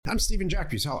I'm Stephen Jack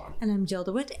Butella. And I'm Jill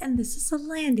DeWitt, and this is the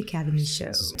Land Academy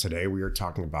Show. Today we are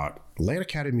talking about Land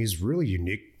Academy's really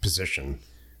unique position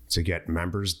to get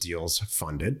members' deals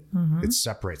funded. It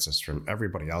separates us from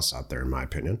everybody else out there, in my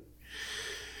opinion.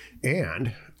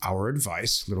 And our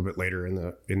advice a little bit later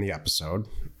in the episode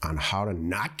on how to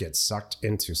not get sucked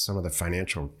into some of the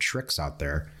financial tricks out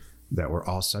there that we're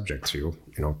all subject to.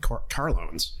 Car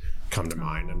loans come to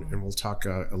mind, and we'll talk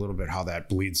a little bit how that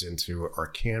bleeds into or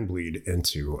can bleed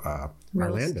into our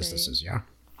land businesses. Yeah,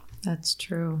 that's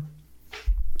true.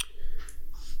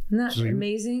 Isn't that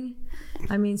amazing?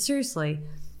 I mean, seriously,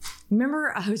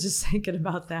 remember, I was just thinking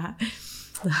about that.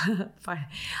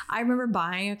 I remember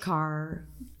buying a car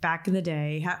back in the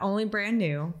day, only brand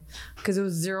new, because it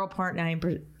was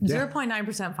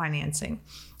 0.9% financing.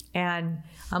 And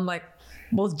I'm like,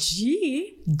 well,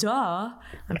 gee, duh.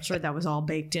 I'm sure that was all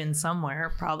baked in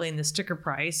somewhere, probably in the sticker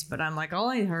price. But I'm like, all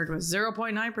I heard was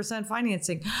 0.9%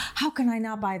 financing. How can I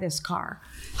not buy this car?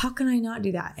 How can I not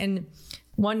do that? And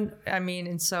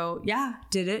so,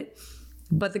 did it.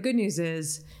 But the good news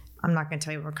is, I'm not going to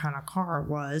tell you what kind of car it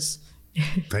was.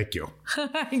 Thank you.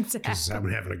 Exactly. Because I'm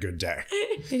having a good day.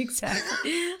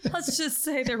 Exactly. Let's just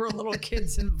say there were little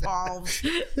kids involved.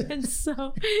 And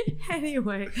so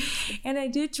anyway, and I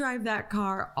did drive that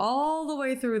car all the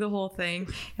way through the whole thing.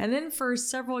 And then for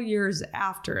several years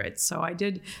after it. So I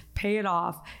did pay it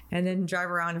off and then drive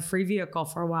around a free vehicle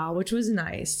for a while, which was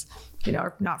nice.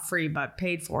 Not free, but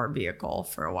paid for vehicle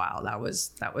for a while. That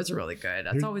was really good.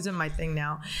 That's always in my thing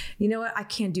now. You know what? I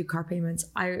can't do car payments.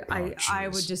 I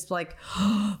would just I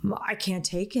can't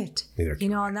take it.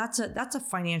 And that's a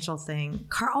financial thing.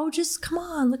 Just come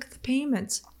on, look at the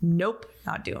payments. Nope,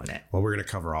 not doing it. Well, we're going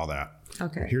to cover all that.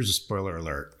 Okay. Here's a spoiler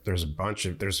alert. There's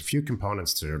a few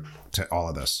components to all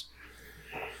of this.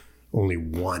 Only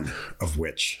one of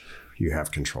which you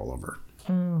have control over.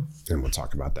 And we'll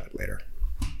talk about that later.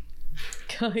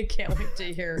 I can't wait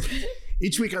to hear.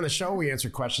 Each week on the show, we answer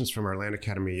questions from our Land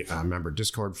Academy member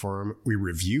Discord forum. We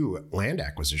review land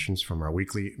acquisitions from our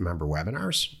weekly member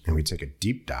webinars, and we take a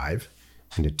deep dive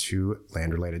into 2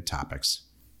 land-related topics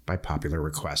by popular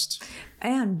request.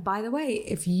 And by the way,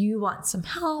 if you want some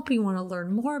help, you want to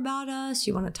learn more about us,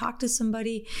 you want to talk to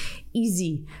somebody,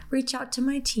 easy. Reach out to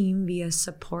my team via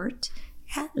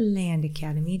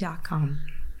support@landacademy.com.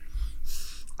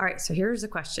 All right, so here's a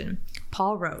question.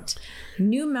 Paul wrote,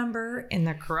 new member in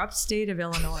the corrupt state of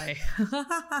Illinois.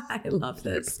 I love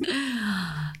this.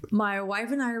 My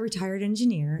wife and I are retired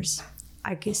engineers.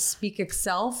 I can speak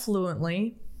Excel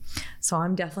fluently, so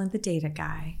I'm definitely the data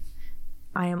guy.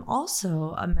 I am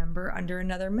also a member under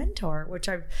another mentor, which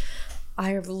I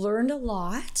have learned a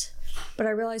lot, but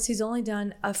I realize he's only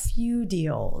done a few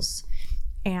deals.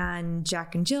 And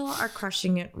Jack and Jill are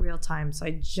crushing it real time. So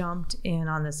I jumped in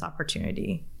on this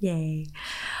opportunity. Yay.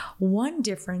 One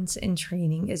difference in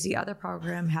training is the other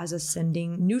program has us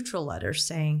sending neutral letters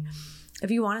saying,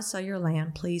 if you want to sell your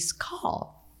land, please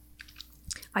call.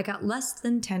 I got less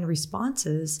than 10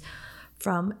 responses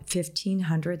from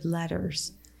 1,500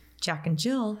 letters. Jack and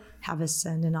Jill have us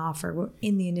send an offer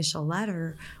in the initial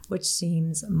letter, which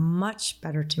seems much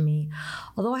better to me,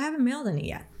 although I haven't mailed any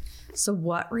yet. So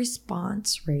what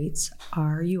response rates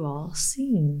are you all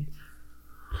seeing?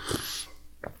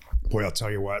 Boy, I'll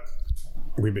tell you what,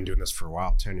 we've been doing this for a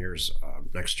while, 10 years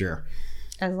next year.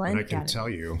 As Land Academy. I can tell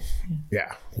you,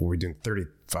 we're doing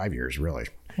 35 years really.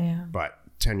 Yeah. But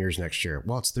 10 years next year.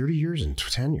 Well, it's 30 years and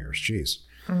 10 years, geez.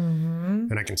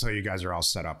 And I can tell you guys are all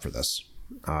set up for this.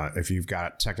 If you've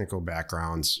got technical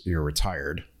backgrounds, you're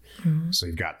retired. So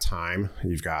you've got time,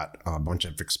 you've got a bunch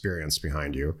of experience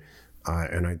behind you.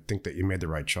 And I think that you made the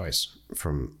right choice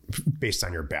based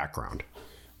on your background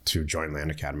to join Land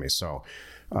Academy. So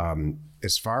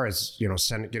as far as,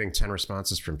 getting 10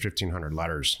 responses from 1,500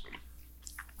 letters,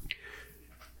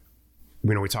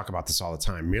 we talk about this all the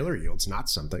time. Mailer yield's not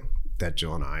something that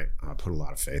Jill and I put a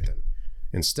lot of faith in.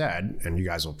 Instead, and you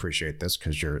guys will appreciate this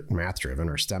because you're math driven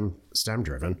or STEM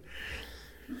driven,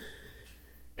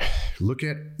 look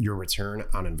at your return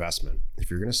on investment. If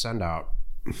you're going to send out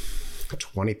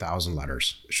 20,000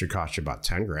 letters, it should cost you about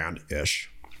 10 grand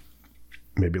ish,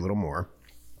 maybe a little more,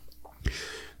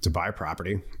 to buy a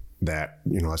property that,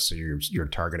 let's say you're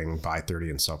targeting buy 30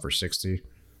 and sell for 60.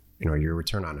 Your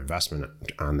return on investment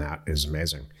on that is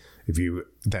amazing. If you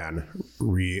then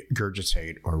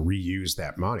regurgitate or reuse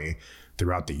that money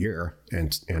throughout the year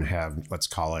and have, let's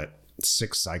call it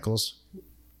 6 cycles,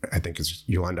 I think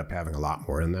you'll end up having a lot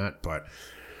more than that. But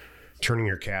turning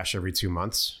your cash every 2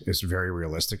 months is very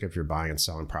realistic if you're buying and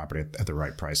selling property at the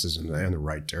right prices and the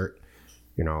right dirt.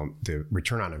 the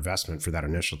return on investment for that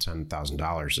initial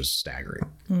 $10,000 is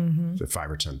staggering. So $5,000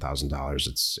 or $10,000.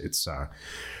 It's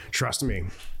trust me,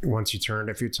 once you turn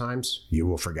it a few times, you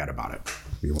will forget about it.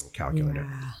 You won't calculate it.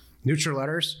 Neutral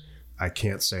letters, I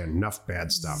can't say enough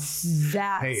bad stuff.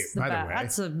 That's the way,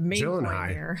 that's a main Jill and point I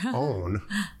here. own,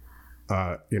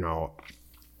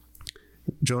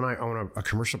 Jill and I own a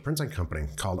commercial printing company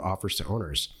called Offers to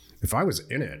Owners. If I was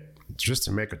in it just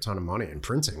to make a ton of money in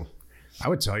printing, I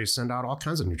would tell you send out all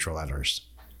kinds of neutral letters.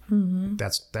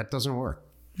 That doesn't work.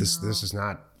 This is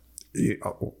not.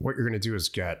 What you're going to do is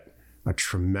get a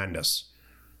tremendous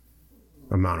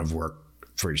amount of work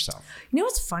for yourself. You know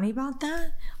what's funny about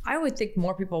that? I would think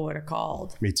more people would have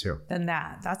called. Me too. Than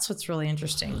that. That's what's really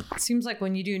interesting. It seems like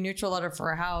when you do a neutral letter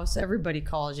for a house, everybody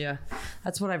calls you.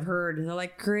 That's what I've heard. They're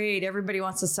like, great, everybody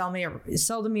wants to sell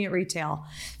to me at retail.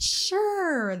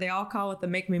 Sure. They all call with the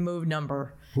make me move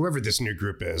number. Whoever this new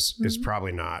group is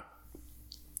probably not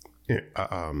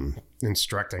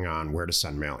instructing on where to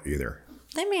send mail either.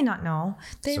 They may not know.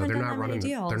 They haven't done that many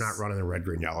deals. They're not running the red,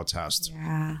 green, yellow test.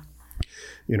 Yeah.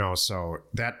 So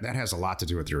that has a lot to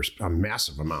do with a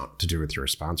massive amount to do with your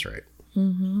response rate.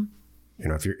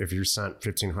 If you sent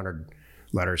 1,500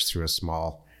 letters to a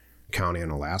small county in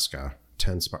Alaska,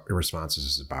 10 responses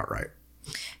is about right.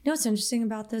 You know what's interesting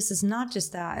about this is not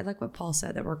just that. I like what Paul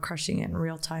said, that we're crushing it in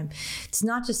real time. It's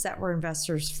not just that we're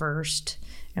investors first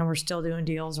and we're still doing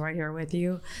deals right here with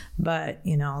you, but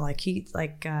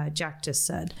like Jack just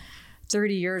said,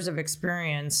 30 years of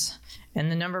experience and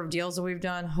the number of deals that we've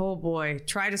done. Oh boy,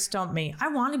 try to stump me. I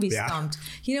want to be stumped.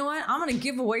 You know what? I'm going to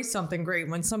give away something great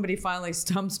when somebody finally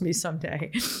stumps me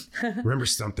someday. Remember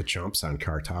Stump the Chumps on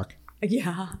Car Talk?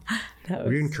 Yeah.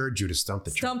 We encourage you to stump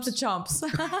the chumps. Stump the chumps.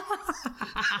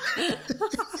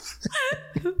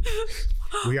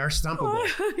 We are stumpable.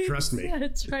 Trust me.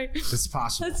 That's right. It's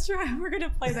possible. That's right. We're going to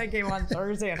play that game on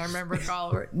Thursday. And I remember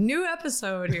new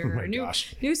episode here. Oh my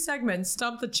gosh. New segment,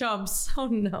 Stump the Chumps. Oh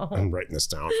no. I'm writing this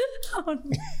down. Oh,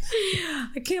 no.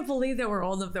 I can't believe that we're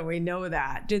old enough that we know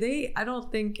that. Do they? I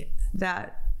don't think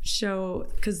that show,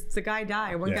 because the guy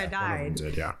died. One guy died. One of them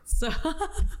did, yeah. So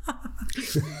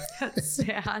that's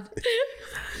sad.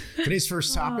 Today's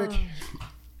first topic,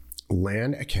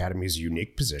 Land Academy's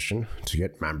unique position to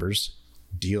get members'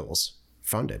 deals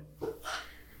funded.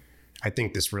 I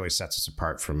think this really sets us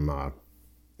apart from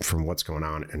what's going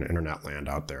on in internet land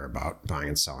out there about buying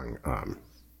and selling,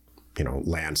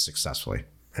 land successfully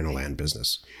in a land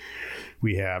business.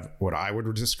 We have what I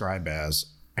would describe as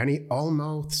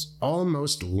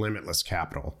almost limitless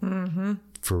capital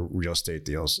for real estate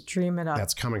deals. Dream it up.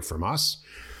 That's coming from us,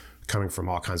 coming from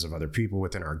all kinds of other people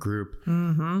within our group.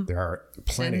 There are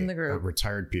plenty of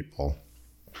retired people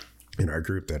in our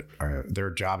group that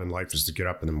their job in life is to get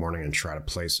up in the morning and try to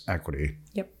place equity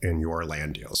in your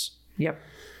land deals.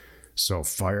 So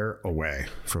fire away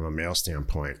from a mail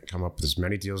standpoint. Come up with as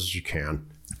many deals as you can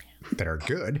that are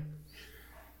good,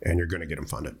 and you're going to get them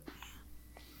funded.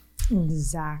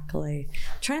 Exactly. I'm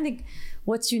trying to think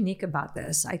what's unique about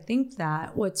this. I think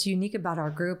that what's unique about our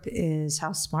group is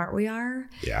how smart we are.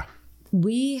 Yeah.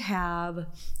 We have,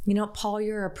 Paul,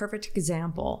 you're a perfect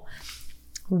example.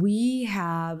 We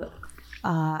have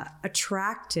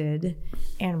attracted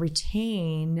and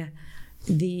retained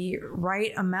the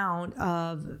right amount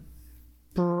of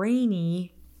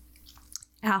brainy,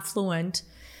 affluent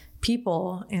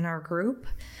people in our group.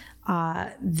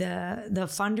 The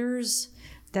funders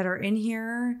that are in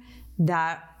here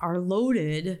that are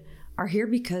loaded are here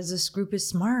because this group is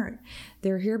smart.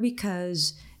 They're here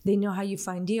because they know how you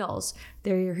find deals.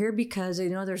 They're here because they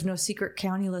know there's no secret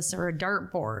county list or a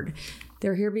dartboard.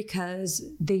 They're here because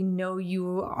they know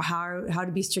how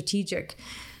to be strategic.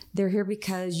 They're here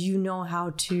because you know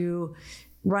how to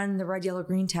run the red, yellow,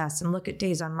 green test and look at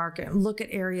days on market and look at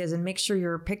areas and make sure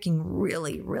you're picking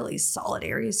really, really solid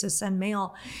areas to send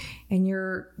mail, and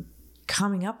you're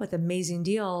coming up with amazing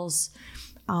deals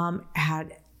at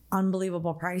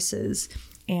unbelievable prices,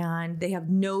 and they have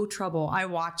no trouble. I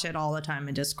watch it all the time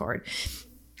in Discord.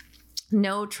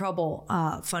 No trouble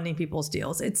funding people's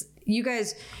deals. It's you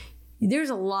guys.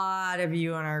 There's a lot of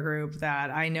you in our group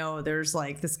that I know. There's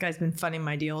like, this guy's been funding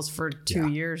my deals for 2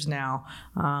 years now.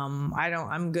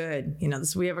 I'm good.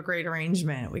 We have a great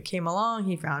arrangement. We came along,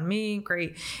 he found me,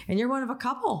 great. And you're one of a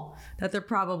couple that they're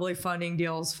probably funding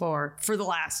deals for the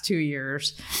last 2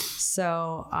 years.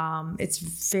 So it's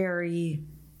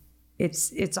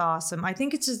awesome. I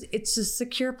think it's a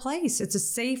secure place. It's a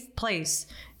safe place.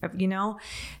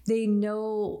 They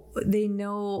know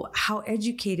how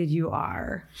educated you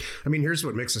are. I mean, here's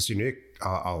what makes us unique.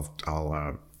 I'll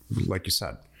like you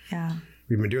said. Yeah.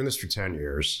 We've been doing this for 10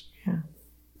 years. Yeah.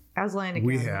 As Land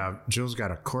We Academy. have, Jill's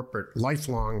got a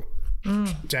lifelong,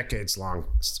 decades-long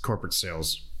corporate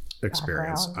sales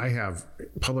experience. Background. I have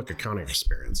public accounting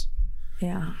experience.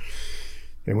 Yeah.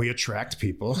 And we attract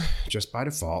people just by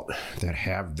default that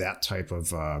have that type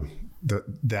of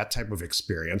that type of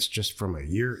experience just from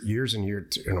years and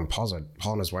years. Paul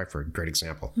and his wife are a great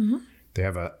example. They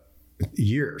have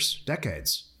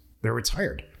decades. They're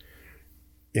retired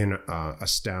in a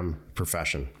STEM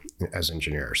profession as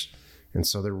engineers. And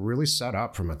so they're really set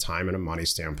up from a time and a money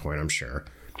standpoint, I'm sure,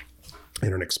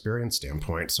 and an experience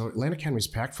standpoint. So Land Academy is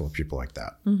packed full of people like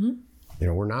that.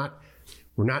 We're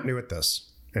not new at this.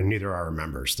 And neither are our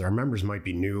members. Our members might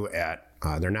be new at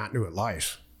they're not new at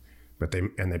life, but they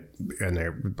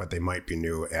might be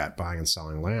new at buying and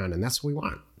selling land, and that's what we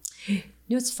want.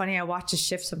 It's funny. I watch a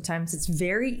shift sometimes. It's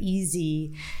very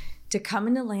easy to come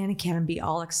into Land Academy and be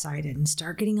all excited and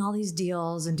start getting all these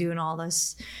deals and doing all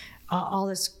this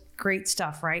great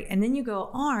stuff, right? And then you go,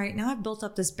 all right, now I've built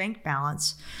up this bank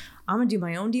balance. I'm gonna do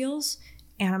my own deals.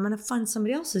 And I'm going to fund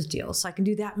somebody else's deals so I can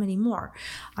do that many more.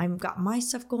 I've got my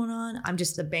stuff going on. I'm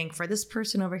just the bank for this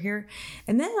person over here.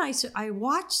 And then I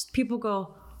watch people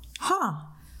go,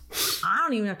 I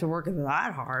don't even have to work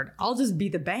that hard. I'll just be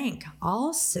the bank.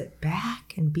 I'll sit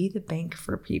back and be the bank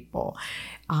for people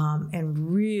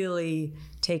and really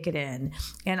take it in.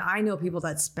 And I know people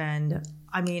that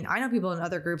I know people in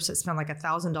other groups that spend like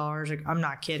 $1,000. I'm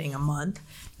not kidding, a month.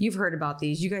 You've heard about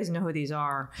these. You guys know who these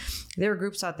are. There are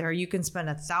groups out there. You can spend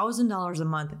 $1,000 a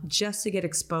month just to get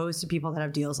exposed to people that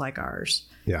have deals like ours.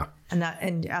 Yeah.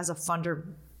 And as a funder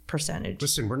percentage.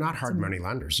 Listen, we're not hard money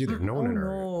lenders either. No one in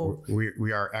our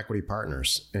we are equity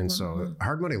partners. And so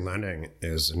hard money lending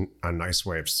is a nice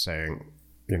way of saying,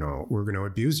 we're going to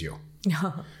abuse you.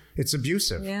 It's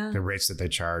abusive, the rates that they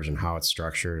charge and how it's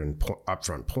structured and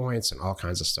upfront points and all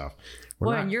kinds of stuff.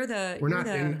 We're not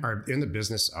in the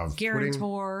business of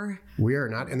guarantor. We are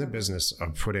not in the business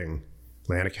of putting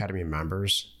Land Academy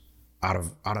members out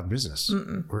of business.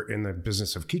 We're in the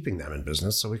business of keeping them in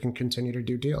business so we can continue to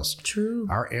do deals. True.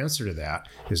 Our answer to that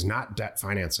is not debt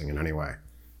financing in any way.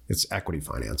 It's equity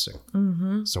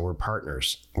financing. So we're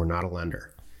partners. We're not a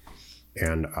lender.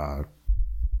 And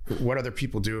what other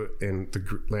people do in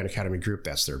the Land Academy group,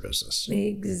 that's their business.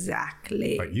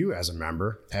 Exactly. But you as a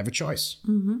member have a choice.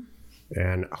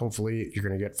 And hopefully you're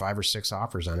going to get 5 or 6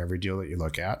 offers on every deal that you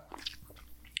look at.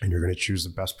 And you're going to choose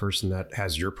the best person that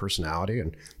has your personality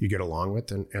and you get along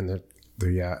with, and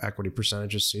the equity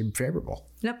percentages seem favorable.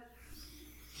 Yep.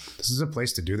 This is a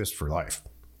place to do this for life.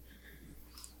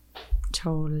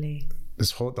 Totally.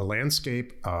 The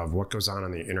landscape of what goes on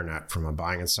the internet from a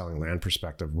buying and selling land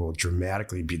perspective will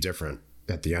dramatically be different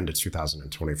at the end of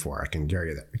 2024. I can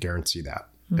guarantee that.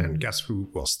 And guess who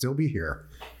will still be here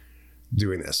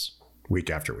doing this week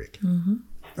after week?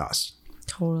 Us.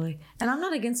 Totally. And I'm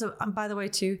not against it. By the way,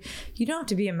 too, you don't have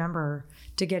to be a member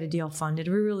to get a deal funded.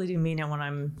 We really do mean it when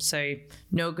I'm say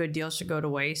no good deal should go to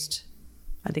waste.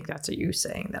 I think that's what you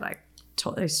saying that I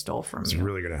totally stole from It's you.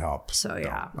 really going to help. So,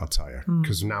 yeah. I'll tell you.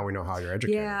 Because now we know how you're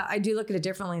educated. Yeah, I do look at it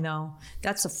differently, though.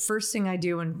 That's the first thing I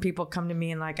do when people come to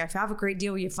me and like, if I have a great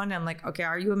deal, will you fund it? I'm like, okay,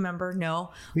 are you a member?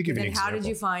 No. Let me give you an Then how did example.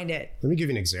 you find it? Let me give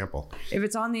you an example. If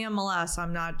it's on the MLS,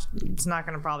 it's not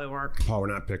going to probably work. Paul,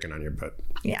 we're not picking on you, but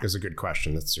it's a good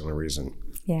question. That's the only reason.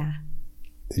 Yeah.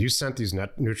 You sent these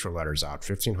net neutral letters out,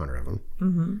 1,500 of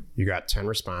them. You got 10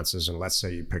 responses, and let's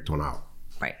say you picked one out.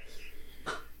 Right.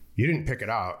 You didn't pick it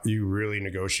out. You really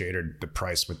negotiated the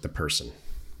price with the person.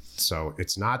 So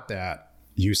it's not that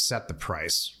you set the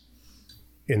price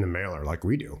in the mailer like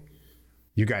we do.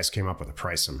 You guys came up with a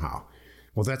price somehow.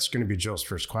 Well, that's going to be Jill's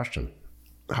first question.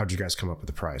 How'd you guys come up with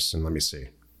the price? And let me see.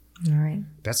 All right.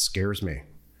 That scares me.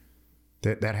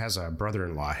 That has a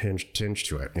brother-in-law tinge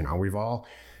to it. We've all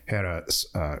had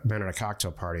been at a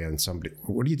cocktail party and somebody,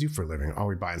 what do you do for a living? Oh,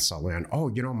 we buy and sell land. Oh,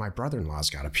 my brother-in-law's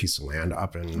got a piece of land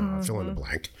up in fill in the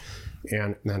blank.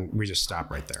 And then we just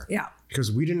stop right there. Yeah.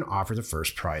 Because we didn't offer the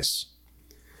first price.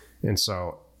 And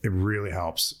so it really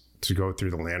helps to go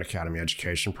through the Land Academy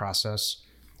education process.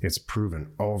 It's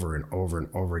proven over and over and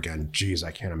over again. Geez,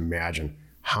 I can't imagine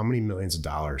how many millions of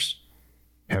dollars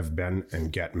have been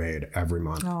and get made every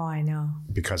month. Oh, I know.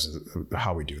 Because of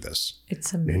how we do this.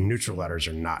 It's amazing. And neutral letters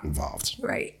are not involved.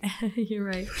 Right. You're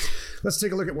right. Let's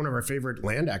take a look at one of our favorite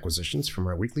land acquisitions from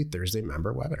our weekly Thursday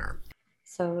member webinar.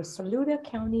 So Saluda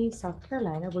County, South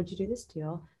Carolina, would you do this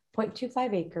deal?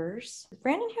 0.25 acres. Is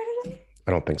Brandon here today?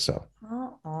 I don't think so.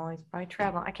 Oh, he's probably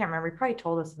traveling. I can't remember. He probably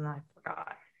told us and I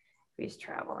forgot. He's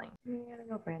traveling. You gotta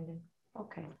go, Brandon.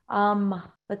 Okay.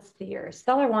 Let's see here.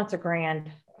 Seller wants $1,000.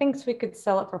 Thinks we could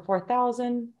sell it for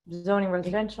 4,000. Zoning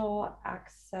residential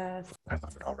access. I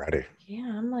love it already.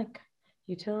 Yeah, I'm like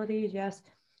utilities. Yes,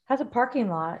 has a parking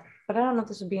lot, but I don't know if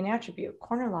this would be an attribute.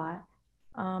 Corner lot.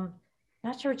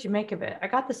 Not sure what you make of it. I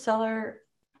gave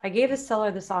the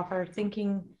seller this offer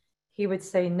thinking he would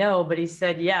say no, but he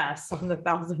said yes on the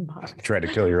 $1,000. Try to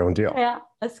kill your own deal. Yeah,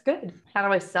 that's good. How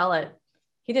do I sell it?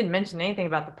 He didn't mention anything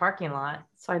about the parking lot,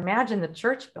 so I imagine the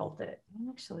church built it.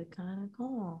 Actually, kind of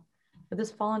cool. Would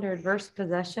this fall under adverse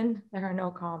possession? There are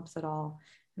no comps at all,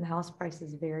 and the house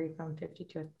prices vary from 50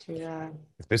 to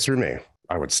If this were me,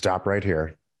 I would stop right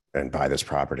here and buy this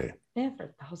property yeah,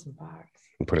 for $1,000.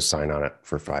 and put a sign on it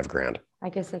for $5,000. I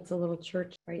guess that's a little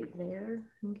church right there,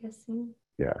 I'm guessing.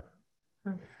 Yeah.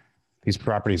 Huh. These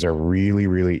properties are really,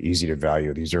 really easy to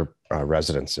value. These are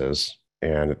residences,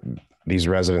 and these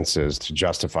residences, to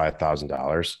justify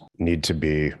 $1,000, need to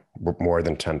be more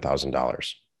than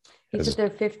 $10,000. He said they're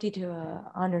 50 to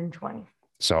 120.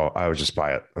 So I would just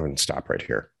buy it and stop right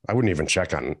here. I wouldn't even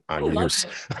check on yours.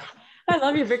 I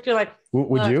love you, Victor. Like,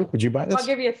 would you? Would you buy this? I'll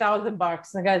give you $1,000. And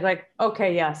the guy's like,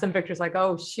 okay, yeah. Some Victor's like,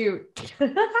 oh shoot.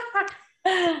 I'll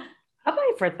buy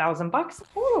it for $1,000.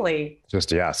 Totally.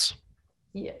 Just yes.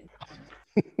 Yeah.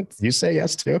 You say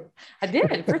yes too? I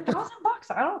did for $1,000.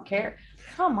 I don't care.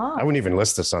 Come on. I wouldn't even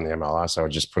list this on the MLS. I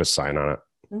would just put a sign on it.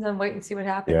 And then wait and see what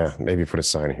happens. Yeah, maybe put a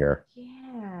sign here.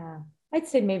 Yeah. I'd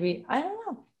say maybe, I don't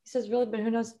know. He says really, but who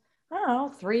knows? I don't know,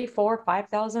 3, 4,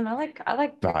 5,000. I like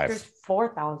 5.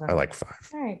 4,000. I like 5.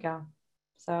 There you go.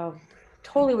 So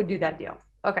totally would do that deal.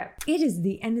 Okay. It is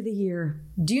the end of the year.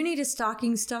 Do you need a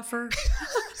stocking stuffer?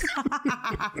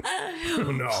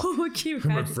 Oh no.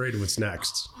 I'm afraid what's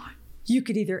next. You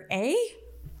could either A,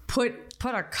 put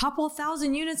a couple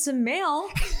thousand units of mail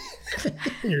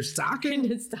in your stocking.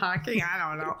 I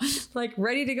don't know. Like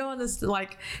ready to go on this,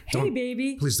 like, hey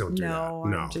baby. Please don't do that. No,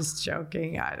 I'm just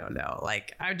joking. I don't know.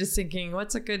 Like, I'm just thinking,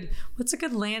 what's a good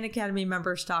Land Academy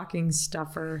member stocking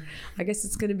stuffer? I guess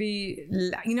it's gonna be,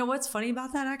 you know what's funny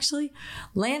about that actually?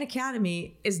 Land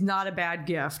Academy is not a bad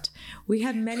gift. We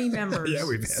have many members. Yeah,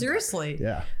 we've had seriously. That.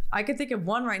 Yeah. I could think of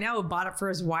one right now who bought it for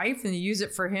his wife and he used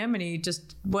it for him and he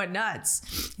just went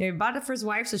nuts. He bought it for his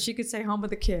wife so she could stay home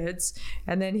with the kids.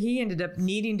 And then he ended up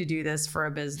needing to do this for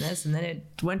a business. And then it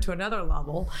went to another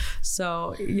level.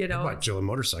 So, you know. What about Jill and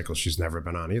motorcycles? She's never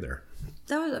been on either.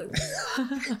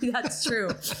 That's true.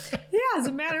 Yeah, as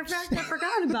a matter of fact, I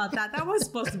forgot about that. That was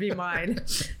supposed to be mine.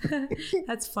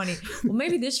 That's funny. Well,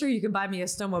 maybe this year you can buy me a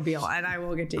snowmobile and I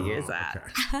will get to use that.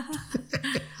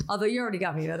 Okay. Although you already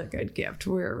got me another good gift.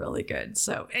 We're really good.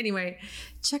 So anyway,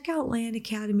 check out Land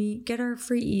Academy. Get our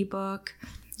free ebook.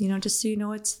 You know, just so you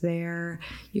know it's there.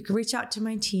 You can reach out to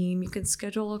my team. You can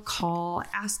schedule a call,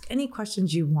 ask any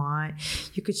questions you want.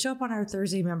 You could show up on our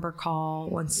Thursday member call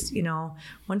once, you know,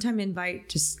 one-time invite.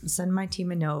 Just send my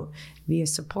team a note via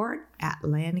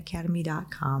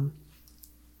support@landacademy.com.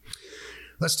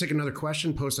 Let's take another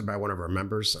question posted by one of our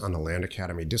members on the Land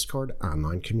Academy Discord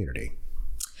online community.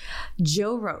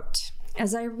 Joe wrote,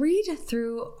 as I read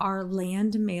through our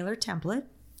land mailer template,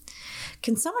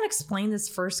 can someone explain this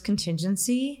first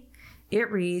contingency?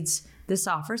 It reads, this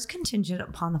offer is contingent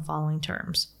upon the following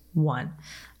terms. 1,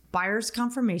 buyer's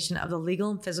confirmation of the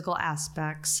legal and physical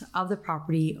aspects of the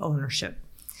property ownership.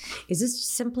 Is this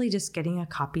simply just getting a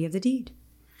copy of the deed?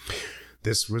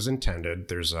 This was intended.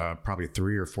 There's probably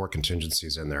 3 or 4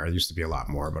 contingencies in there. It used to be a lot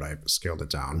more, but I scaled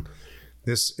it down.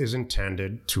 This is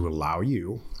intended to allow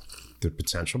you, the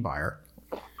potential buyer,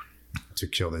 to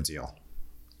kill the deal.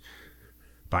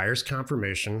 Buyer's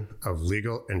confirmation of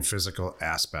legal and physical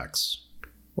aspects.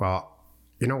 Well,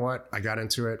 you know what? I got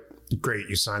into it. Great.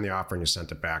 You signed the offer and you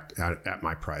sent it back at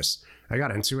my price. I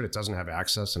got into it. It doesn't have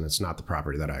access and it's not the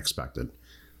property that I expected.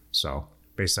 So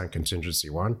based on contingency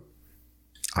 1,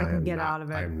 I can get out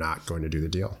of it. I am not going to do the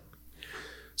deal.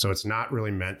 So it's not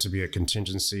really meant to be a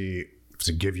contingency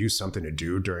to give you something to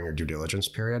do during your due diligence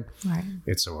period. Right.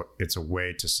 It's a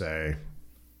way to say,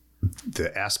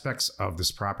 the aspects of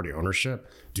this property ownership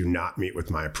do not meet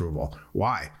with my approval.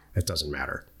 Why? It doesn't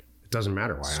matter. It doesn't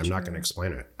matter why. I'm not going to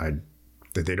explain it.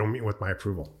 That they don't meet with my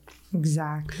approval.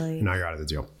 Exactly. Now you're out of the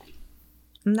deal.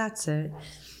 And that's it.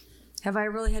 Have I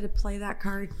really had to play that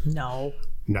card? No.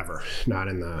 Never. Not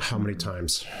in the how many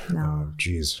times? No.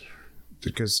 Geez.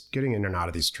 Because getting in and out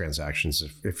of these transactions,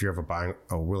 if you have a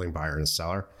willing buyer and a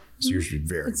seller, it's usually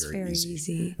very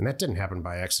easy. And that didn't happen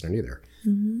by accident either.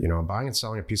 Mm-hmm. You know, buying and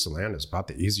selling a piece of land is about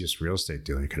the easiest real estate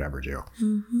deal you could ever do.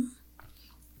 Mm-hmm.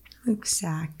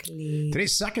 Exactly.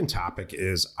 Today's second topic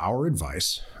is our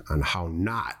advice on how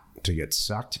not to get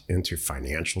sucked into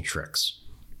financial tricks.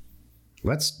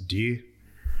 Let's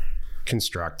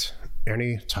deconstruct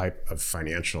any type of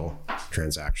financial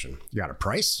transaction. You got a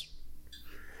price,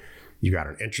 you got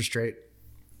an interest rate,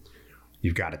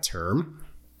 you've got a term.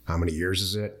 How many years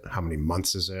is it? How many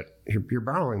months is it? You're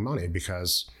borrowing money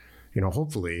because,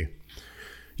 hopefully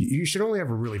you should only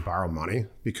ever really borrow money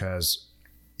because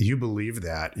you believe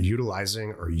that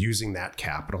utilizing or using that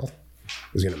capital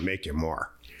is going to make you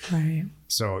more. Right.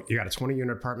 So you got a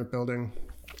 20-unit apartment building,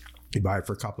 you buy it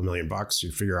for a couple $1,000,000,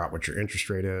 you figure out what your interest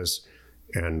rate is,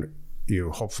 and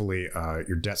you hopefully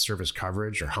your debt service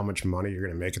coverage or how much money you're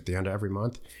going to make at the end of every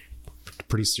month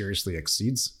pretty seriously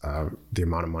exceeds the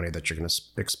amount of money that you're going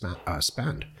to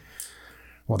spend.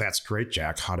 Well, that's great,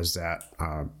 Jack. How does that,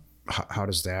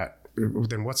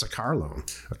 then what's a car loan?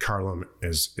 A car loan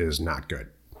is not good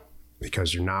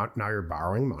because now you're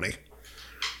borrowing money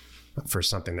for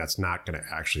something that's not going to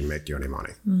actually make you any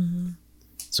money. Mm-hmm.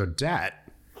 So debt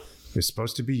is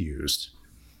supposed to be used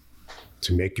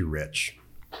to make you rich,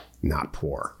 not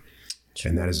poor. True.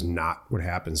 And that is not what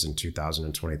happens in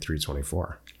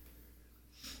 2023-24.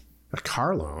 A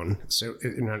car loan,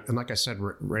 and like I said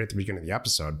right at the beginning of the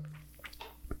episode,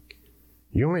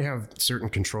 you only have certain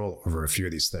control over a few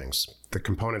of these things. The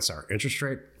components are interest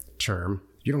rate, term.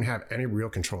 You don't have any real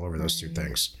control over those two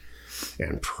things.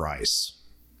 And price.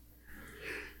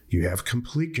 You have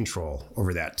complete control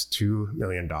over that $2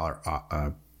 million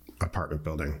apartment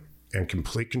building and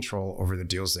complete control over the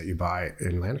deals that you buy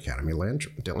in Land Academy, land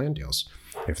deals.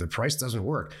 If the price doesn't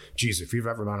work, geez, if you've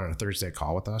ever been on a Thursday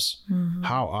call with us, mm-hmm.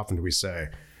 how often do we say,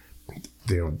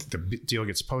 the deal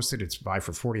gets posted, it's buy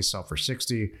for 40, sell for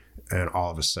 60, and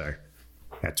all of us say,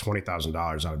 at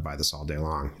 $20,000, I would buy this all day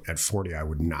long. At 40, I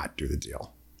would not do the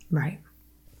deal. Right.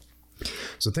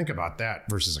 So think about that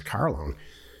versus a car loan.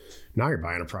 Now you're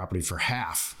buying a property for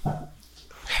half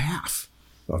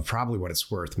of probably what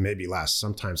it's worth, maybe less,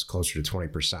 sometimes closer to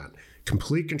 20%.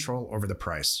 Complete control over the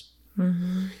price.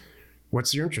 Mm-hmm.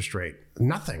 What's your interest rate?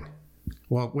 Nothing.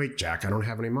 Well, wait, Jack, I don't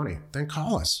have any money. Then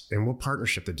call us and we'll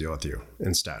partnership the deal with you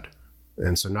instead.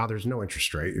 And so now there's no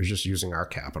interest rate. You're just using our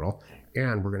capital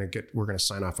and we're going to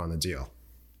sign off on the deal.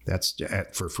 That's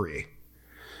for free.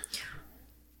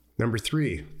 Number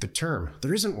 3, the term.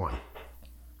 There isn't one.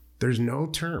 There's no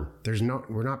term.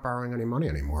 We're not borrowing any money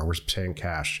anymore. We're paying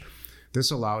cash. This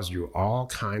allows you all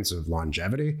kinds of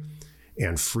longevity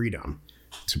and freedom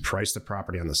to price the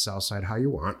property on the sell side how you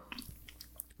want.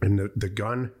 And the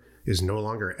gun is no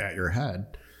longer at your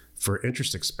head for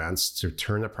interest expense to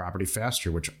turn the property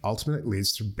faster, which ultimately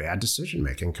leads to bad decision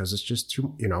making because it's just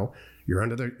too, you're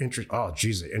under the interest. Oh,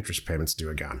 geez, the interest payments due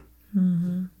again.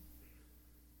 Mm-hmm.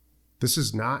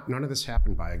 None of this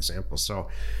happened by example. So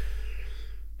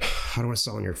I don't want to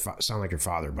sound like your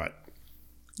father, but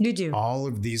you do. All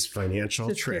of these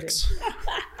financial tricks,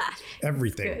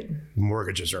 everything,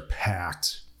 mortgages are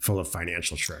packed full of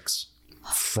financial tricks,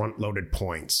 front-loaded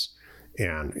points.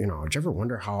 And, did you ever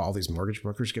wonder how all these mortgage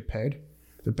brokers get paid?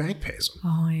 The bank pays them.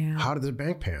 Oh, yeah. How did the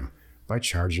bank pay them? By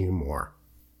charging you more.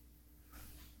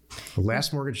 The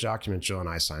last mortgage document Jill and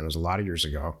I signed was a lot of years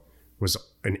ago. Was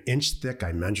an inch thick.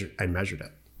 I measured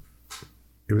it.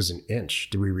 It was an inch.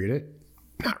 Did we read it?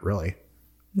 Not really.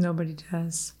 Nobody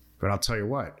does. But I'll tell you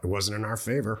what, it wasn't in our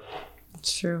favor.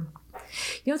 It's true.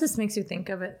 You know what this makes you think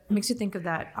of? It makes you think of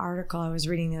that article I was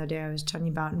reading the other day. I was telling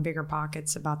you about in Bigger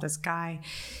Pockets about this guy.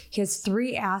 He has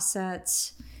 3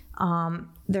 assets.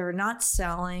 They're not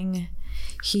selling.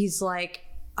 He's like,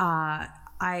 I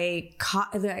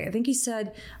think he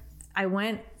said, I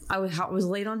was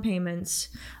late on payments.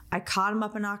 I caught him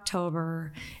up in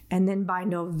October, and then by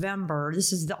November,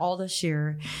 this is all this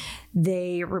year,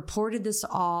 they reported this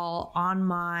all on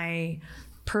my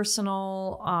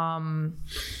personal,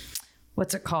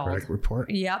 what's it called? Credit report?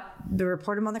 Yep. They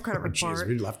report him on the credit report. Geez,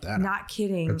 we left that Not out.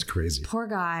 kidding. That's crazy. Poor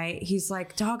guy. He's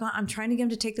like, doggone, I'm trying to get him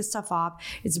to take this stuff off.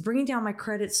 It's bringing down my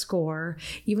credit score,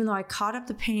 even though I caught up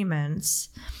the payments.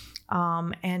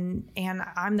 And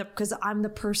because I'm the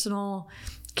personal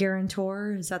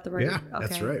guarantor. Is that the right? Yeah, okay.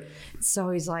 That's right. So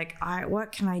he's like,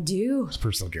 what can I do? It's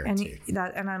personal guarantee.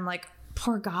 And I'm like,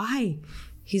 poor guy.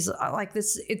 He's like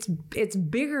this. It's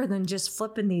bigger than just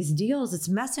flipping these deals. It's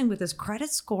messing with his credit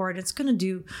score, and it's going to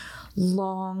do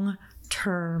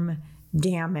long-term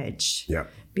damage. Yeah.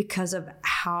 Because of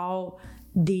how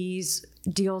these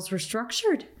deals were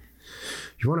structured.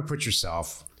 You want to put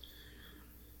yourself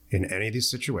in any of these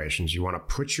situations. You want to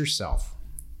put yourself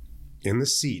in the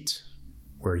seat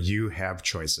where you have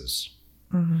choices.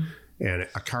 Mm-hmm. And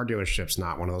a car dealership's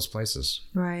not one of those places.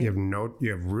 Right. You have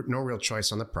no real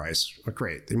choice on the price. Well,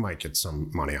 great, they might get some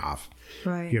money off.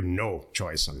 Right. You have no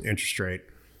choice on the interest rate,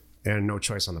 and no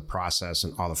choice on the process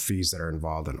and all the fees that are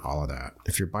involved in all of that.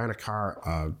 If you're buying a car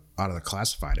out of the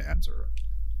classified ads or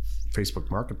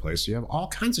Facebook Marketplace, you have all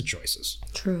kinds of choices.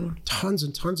 True. Tons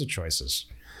and tons of choices.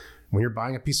 When you're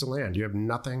buying a piece of land, you have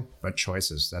nothing but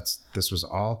choices. This was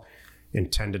all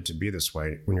intended to be this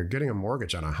way. When you're getting a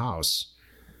mortgage on a house,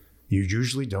 you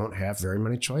usually don't have very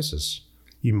many choices.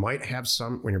 You might have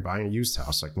some when you're buying a used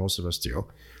house, like most of us do.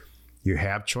 You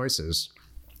have choices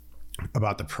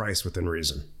about the price within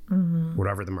reason,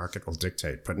 whatever the market will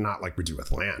dictate, but not like we do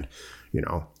with land. You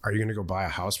know, are you going to go buy a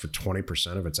house for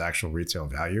 20% of its actual retail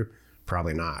value?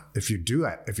 Probably not. If you do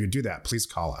that, please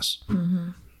call us,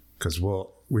 because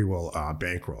we will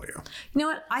bankroll you. You know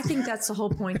what? I think that's the whole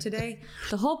point today.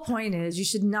 The whole point is you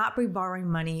should not be borrowing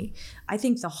money. I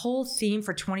think the whole theme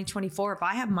for 2024, if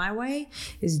I have my way,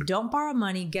 is don't borrow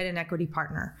money, get an equity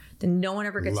partner. Then no one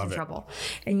ever gets in trouble.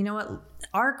 And you know what?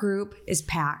 Our group is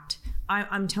packed.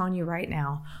 I'm telling you right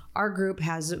now, our group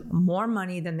has more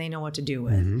money than they know what to do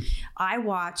with. I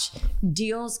watch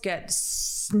deals get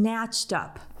snatched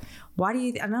up. Why do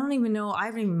you, I don't even know, I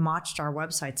haven't even watched our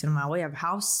websites in a while. We have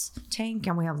House Tank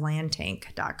and we have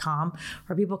landtank.com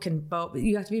where people can vote.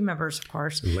 You have to be members, of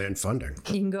course. Land funding.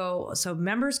 You can go, so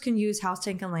members can use House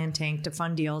Tank and Land Tank to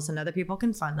fund deals and other people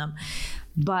can fund them.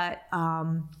 But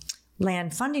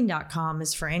landfunding.com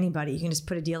is for anybody. You can just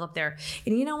put a deal up there.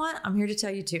 And you know what? I'm here to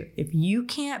tell you too. If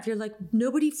you're like,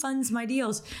 nobody funds my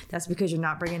deals, that's because you're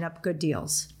not bringing up good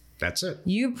deals. That's it.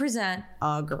 You present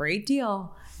a great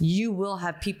deal, you will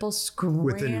have people scrambling.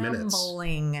 Within minutes,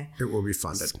 it will be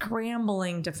funded.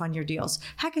 Scrambling to fund your deals.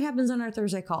 Heck, it happens on our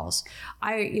Thursday calls.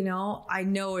 I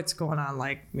know it's going on,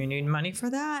 like, we need money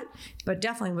for that, but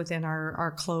definitely within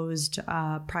our closed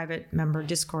private member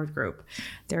Discord group,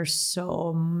 there's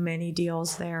so many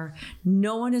deals there.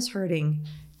 No one is hurting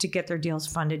to get their deals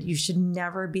funded. You should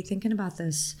never be thinking about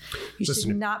this. You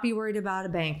should not be worried about a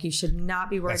bank. You should not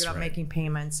be worried about making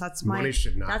payments. That's money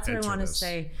should not that's what I want to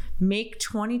say. Make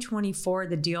 2024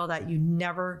 the deal that you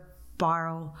never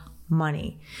borrow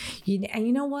money. And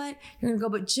you know what? You're gonna go,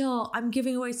 but Jill, I'm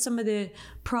giving away some of the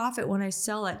profit when I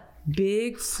sell it.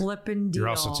 Big flipping deal. You're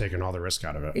also taking all the risk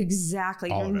out of it. Exactly.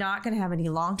 You're not going to have any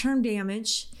long-term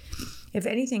damage. If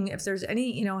anything, if there's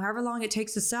any, however long it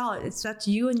takes to sell it, that's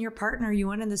you and your partner. You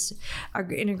went in this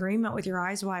in agreement with your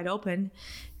eyes wide open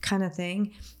kind of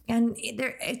thing. And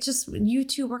it's just you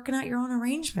two working out your own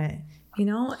arrangement.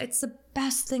 It's the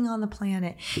best thing on the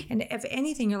planet. And if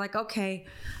anything, you're like, okay,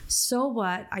 so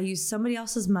what? I used somebody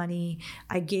else's money.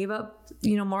 I gave up,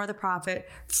 more of the profit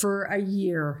for a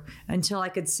year until I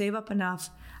could save up enough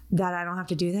that I don't have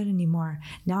to do that anymore.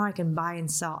 Now I can buy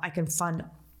and sell. I can fund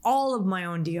all of my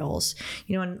own deals,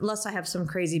 unless I have some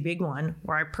crazy big one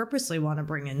where I purposely want to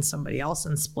bring in somebody else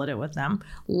and split it with them.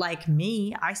 Like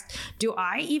me, do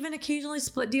I even occasionally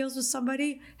split deals with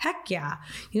somebody? Heck yeah.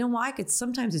 You know why? Because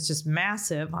sometimes it's just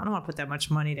massive. I don't want to put that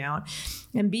much money down.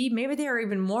 And B, maybe they're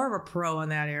even more of a pro in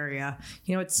that area.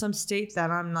 It's some state that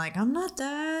I'm like, I'm not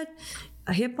that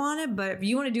hip on it, but if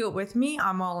you want to do it with me,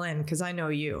 I'm all in because I know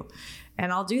you.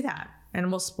 And I'll do that. And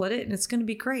we'll split it and it's going to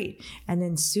be great. And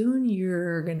then soon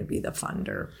you're going to be the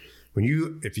funder.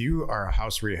 If you are a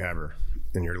house rehabber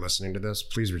and you're listening to this,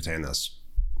 please retain this.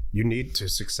 You need to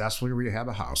successfully rehab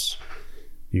a house.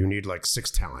 You need like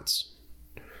 6 talents.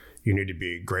 You need to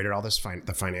be great at all this,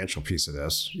 the financial piece of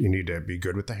this. You need to be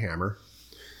good with the hammer.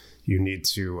 You need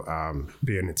to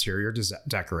be an interior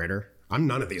decorator. I'm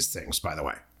none of these things, by the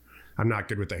way. I'm not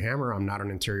good with the hammer. I'm not an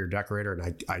interior decorator.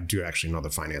 And I do actually know the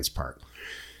finance part.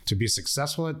 To be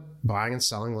successful at buying and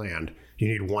selling land, you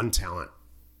need one talent: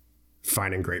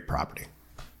 finding great property.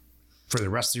 For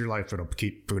the rest of your life, it'll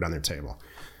keep food on their table.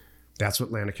 That's what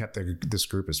this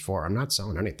group is for. I'm not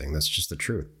selling anything. That's just the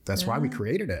truth. That's why we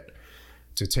created it,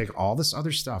 to take all this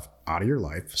other stuff out of your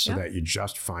life so that you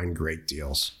just find great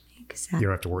deals. Exactly. You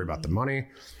don't have to worry about the money.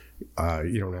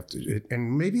 You don't have to,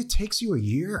 and maybe it takes you a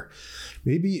year.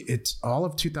 Maybe it's all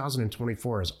of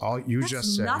 2024 is all you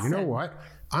just said. Nothing. You know what?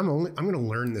 I'm going to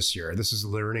learn this year. This is a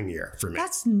learning year for me.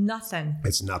 That's nothing.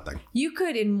 It's nothing. You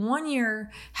could in 1 year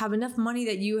have enough money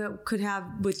that you could have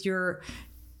with your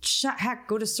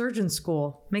go to surgeon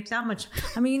school, make that much.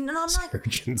 I mean, no, I'm not.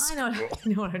 I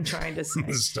know what I'm trying to say.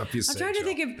 The stuff you say,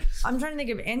 I'm trying to think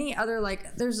of any other,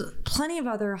 like, there's plenty of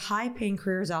other high paying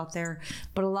careers out there,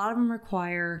 but a lot of them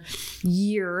require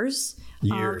years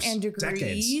and degrees.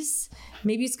 Decades.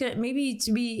 Maybe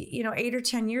to be 8 or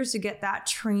 10 years to get that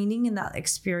training and that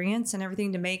experience and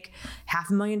everything to make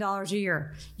 $500,000 a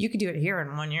year. You could do it here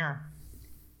in 1 year.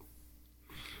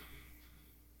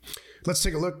 Let's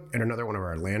take a look at another one of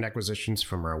our land acquisitions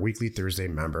from our weekly Thursday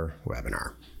member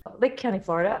webinar. Lake County,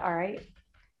 Florida. All right.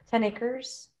 10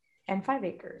 acres. and 5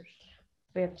 acres.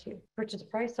 We have 2. Purchase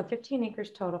price, so 15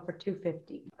 acres total for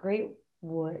 $250. Great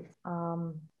Woods.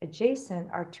 Adjacent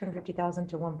are $250,000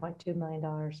 to $1.2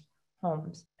 million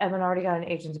homes. Evan already got an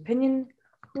agent's opinion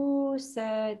who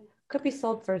said could be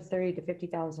sold for 30 to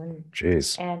 50,000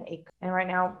 Jeez. an acre. And right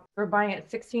now we're buying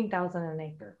at 16,000 an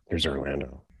acre. Here's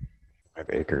Orlando. 5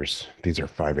 acres. These are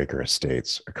 5-acre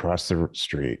estates. Across the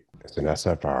street is an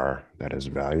SFR that is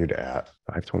valued at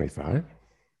 525.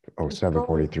 Oh,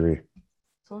 743.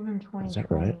 Sold in 2020. Is that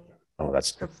right? Oh,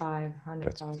 that's For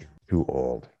 500,000. too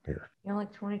old here. You know,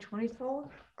 like 2020 sold?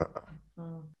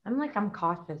 I'm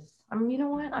cautious. You know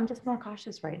what? I'm just more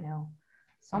cautious right now.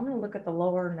 So I'm going to look at the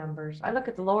lower numbers. I look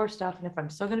at the lower stuff, and if I'm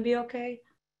still going to be okay,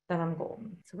 then I'm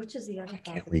golden. So which is the other?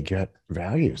 Can't we get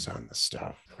values on this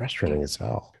stuff? Frustrating as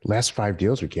hell. Last 5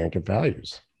 deals, we can't get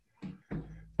values.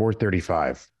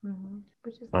 435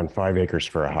 on 5 acres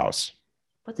for a house.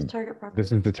 What's the target property?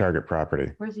 This is the target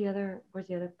property. Where's the other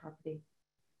property?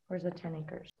 Where's the 10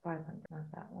 acres? 500, not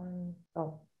that one.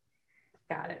 Oh,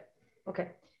 got it. Okay.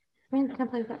 Can I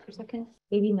play with that for a second?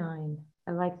 89.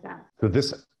 I like that. So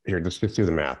let's just do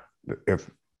the math. If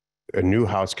a new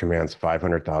house commands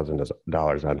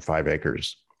 $500,000 on 5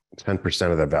 acres,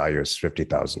 10% of the value is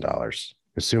 $50,000.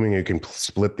 Assuming you can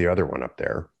split the other one up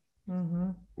there,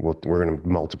 we're going to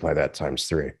multiply that times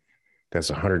 3. That's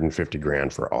 150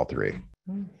 grand for all 3.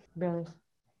 Really?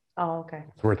 Oh, okay.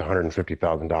 It's worth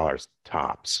 $150,000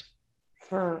 tops.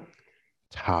 For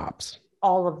tops.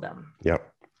 All of them.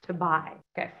 Yep. To buy.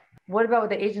 Okay. What about what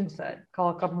the agent said? Call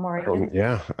a couple more agents?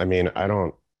 Yeah. I mean,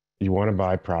 you want to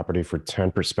buy property for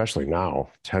 10%, especially now,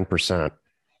 10%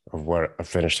 of what a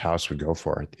finished house would go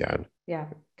for at the end. Yeah.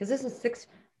 Because this is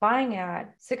buying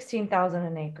at 16,000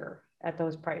 an acre at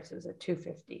those prices at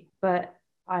 250. But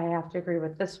I have to agree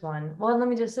with this one. Well, let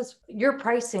me just, your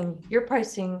pricing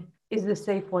is the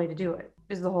safe way to do it,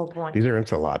 is the whole point. These are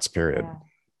into lots, period. Yeah.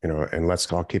 You know, and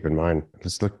let's all keep in mind,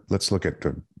 let's look at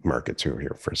the market too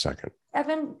here for a second.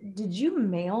 Evan, did you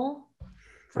mail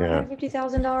for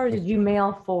 $150,000? Did you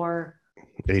mail for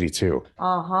 82?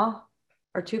 Or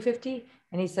 250?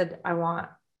 And he said, I want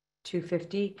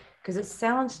 250, because it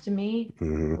sounds to me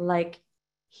like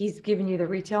he's giving you the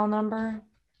retail number.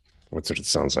 What's it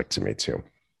sounds like to me too.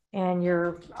 And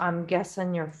I'm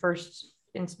guessing your first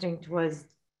instinct was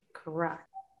correct.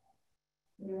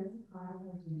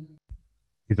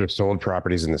 These are sold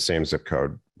properties in the same zip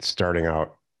code, starting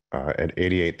out at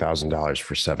 $88,000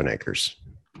 for 7 acres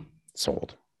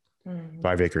sold.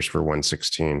 5 acres for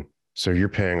 116. So you're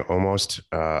paying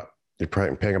you're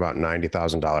probably paying about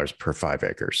 $90,000 per 5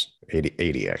 acres,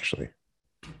 80 actually.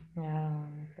 Yeah,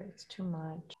 it's too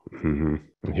much. And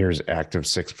here's active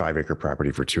 5-acre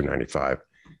property for 295.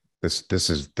 This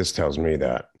tells me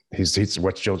that he's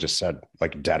what Jill just said,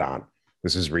 like dead on.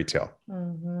 This is retail.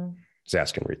 He's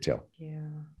asking retail.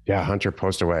 Yeah. Hunter,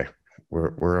 post away.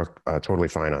 We're totally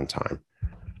fine on time.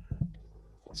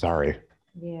 Sorry.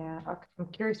 Yeah, I'm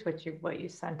curious what you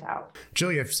sent out.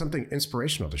 Jill, you have something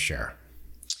inspirational to share.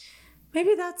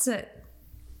 Maybe that's it.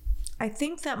 I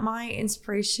think that my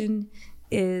inspiration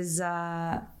is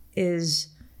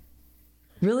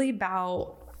really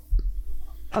about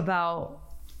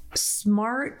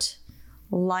smart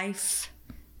life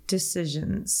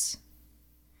decisions.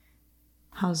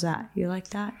 How's that? You like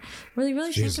that? Really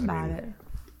Jeez, think about it.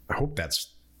 I hope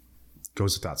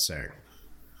goes without saying.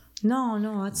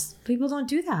 No, people don't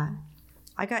do that.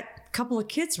 I got a couple of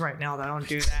kids right now that don't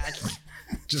do that.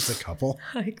 Just a couple?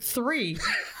 Like 3.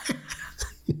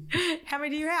 How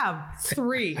many do you have?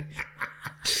 3.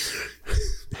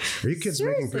 Are you kids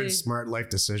making good, smart life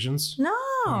decisions? No.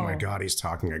 Oh my God, he's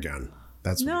talking again.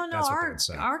 That's what they would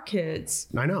say. Our kids.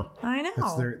 I know.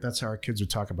 That's how our kids would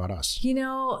talk about us. You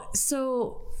know,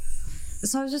 so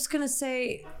I was just gonna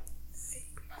say,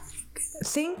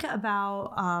 think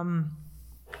about.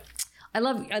 I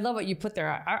love what you put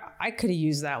there. I could have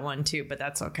used that one too, but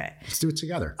that's okay. Let's do it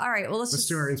together. All right. Well, let's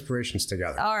do our inspirations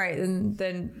together. All right, and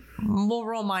then we'll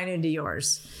roll mine into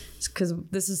yours, because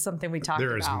this is something we talked about.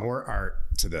 There is more art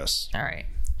to this. All right.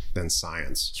 Than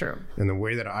science. True. And the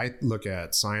way that I look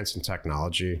at science and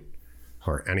technology,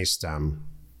 or any STEM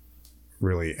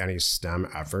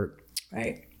effort,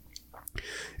 right,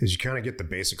 is you kind of get the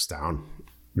basics down.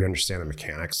 You understand the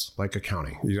mechanics, like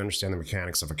accounting. You understand the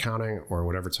mechanics of accounting or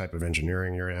whatever type of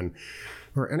engineering you're in,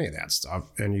 or any of that stuff.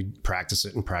 And you practice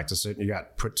it. You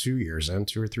got put 2 years in,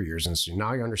 2 or 3 years in. So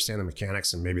now you understand the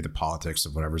mechanics and maybe the politics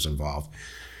of whatever's involved.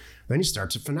 Then you start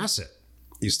to finesse it.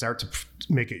 You start to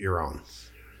make it your own.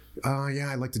 Yeah,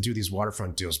 I like to do these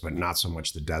waterfront deals, but not so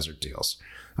much the desert deals.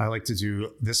 I like to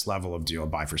do this level of deal,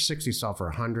 buy for 60, sell for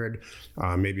 100,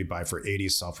 maybe buy for 80,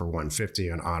 sell for 150,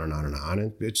 and on and on and on.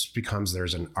 And it just becomes,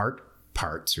 there's an art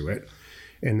part to it.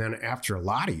 And then after a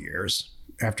lot of years,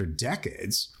 after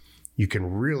decades, you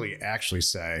can really actually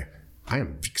say, I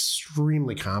am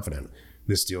extremely confident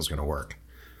this deal is going to work.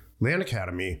 Land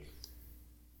Academy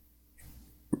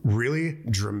really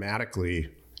dramatically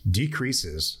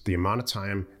decreases the amount of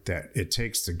time that it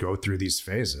takes to go through these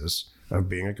phases of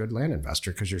being a good land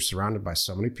investor, because you're surrounded by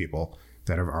so many people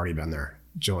that have already been there,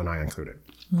 Jill and I included.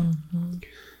 Mm-hmm.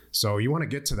 So you want to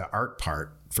get to the art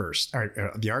part first,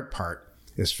 the art part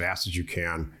as fast as you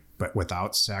can, but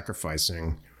without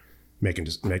sacrificing,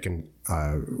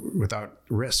 without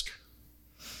risk.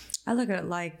 I look at it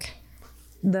like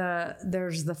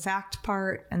there's the fact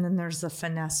part, and then there's the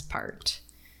finesse part.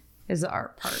 Is the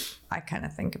art part. I kind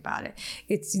of think about it.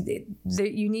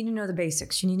 You need to know the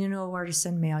basics. You need to know where to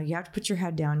send mail. You have to put your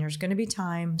head down. There's going to be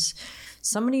times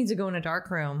somebody needs to go in a dark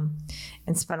room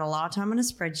and spend a lot of time on a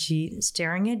spreadsheet,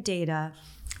 staring at data,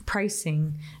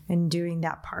 pricing, and doing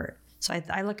that part. So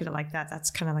I look at it like that. That's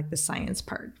kind of like the science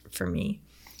part for me.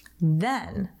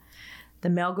 Then the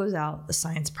mail goes out. The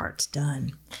science part's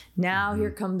done. Now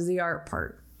here comes the art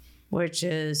part, which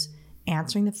is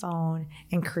answering the phone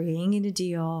and creating a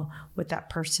deal with that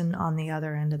person on the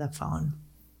other end of the phone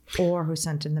or who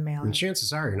sent in the mail. And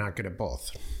chances are you're not good at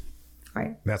both.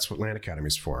 Right. That's what Land Academy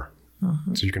is for.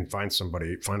 Mm-hmm. So you can find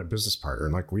a business partner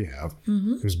like we have,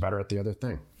 who's better at the other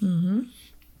thing. Mm-hmm.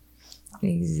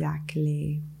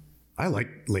 Exactly. I like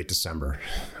late December.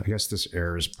 I guess this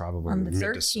airs probably on the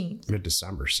 13th.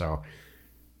 Mid-December. So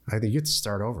I think you get to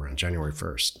start over on January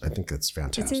 1st. I think that's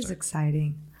fantastic. It is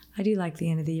exciting. I do like the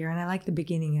end of the year, and I like the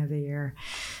beginning of the year,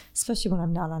 especially when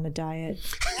I'm not on a diet.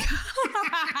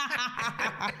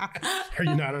 Are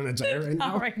you not on a diet right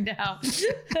now? Not right now.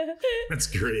 That's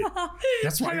great.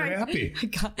 That's why you're happy.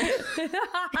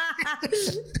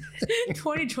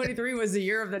 2023 was the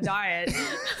year of the diet.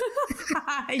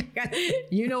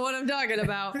 You know what I'm talking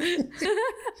about.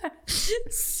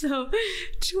 So,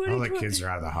 all the kids are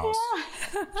out of the house.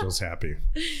 Yeah. Jill's happy.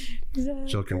 Exactly.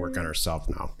 Jill can work on herself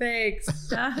now.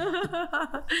 Thanks.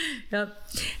 Yep.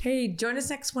 Hey, join us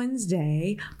next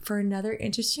Wednesday for another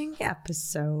interesting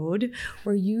episode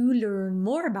where you learn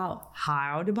more about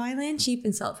how to buy land cheap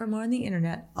and sell it for more on the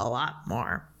internet. A lot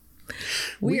more.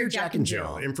 We are Jack and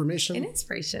Jill. Information and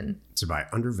inspiration to buy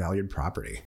undervalued property.